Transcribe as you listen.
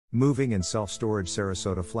Moving and Self-Storage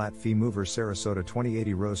Sarasota Flat Fee Mover Sarasota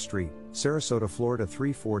 2080 Rose Street, Sarasota, Florida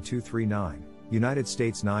 34239, United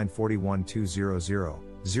States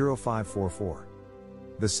 941-200-0544.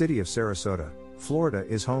 The city of Sarasota, Florida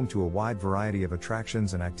is home to a wide variety of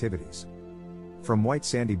attractions and activities. From white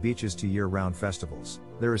sandy beaches to year-round festivals,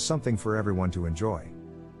 there is something for everyone to enjoy.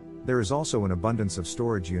 There is also an abundance of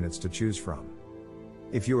storage units to choose from.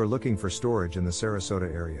 If you are looking for storage in the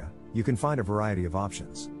Sarasota area, you can find a variety of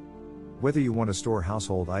options. Whether you want to store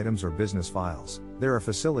household items or business files, there are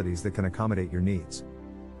facilities that can accommodate your needs.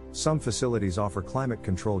 Some facilities offer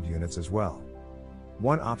climate-controlled units as well.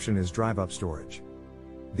 One option is drive-up storage.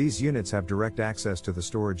 These units have direct access to the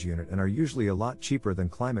storage unit and are usually a lot cheaper than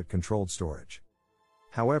climate-controlled storage.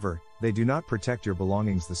 However, they do not protect your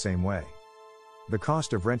belongings the same way. The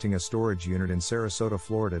cost of renting a storage unit in Sarasota,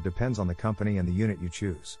 Florida depends on the company and the unit you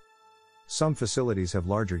choose. Some facilities have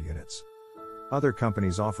larger units. Other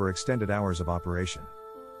companies offer extended hours of operation.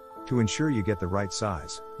 To ensure you get the right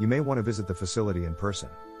size, you may want to visit the facility in person.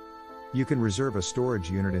 You can reserve a storage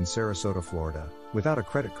unit in Sarasota, Florida, without a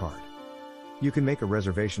credit card. You can make a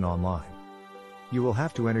reservation online. You will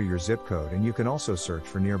have to enter your zip code, and you can also search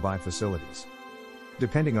for nearby facilities.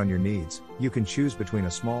 Depending on your needs, you can choose between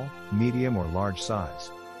a small, medium, or large size.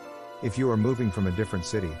 If you are moving from a different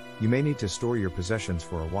city, you may need to store your possessions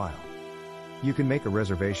for a while. You can make a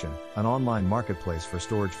reservation, an online marketplace for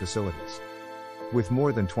storage facilities. With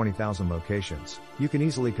more than 20,000 locations, you can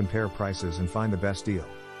easily compare prices and find the best deal.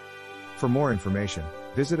 For more information,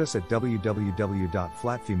 visit us at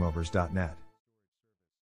www.flatfeemovers.net.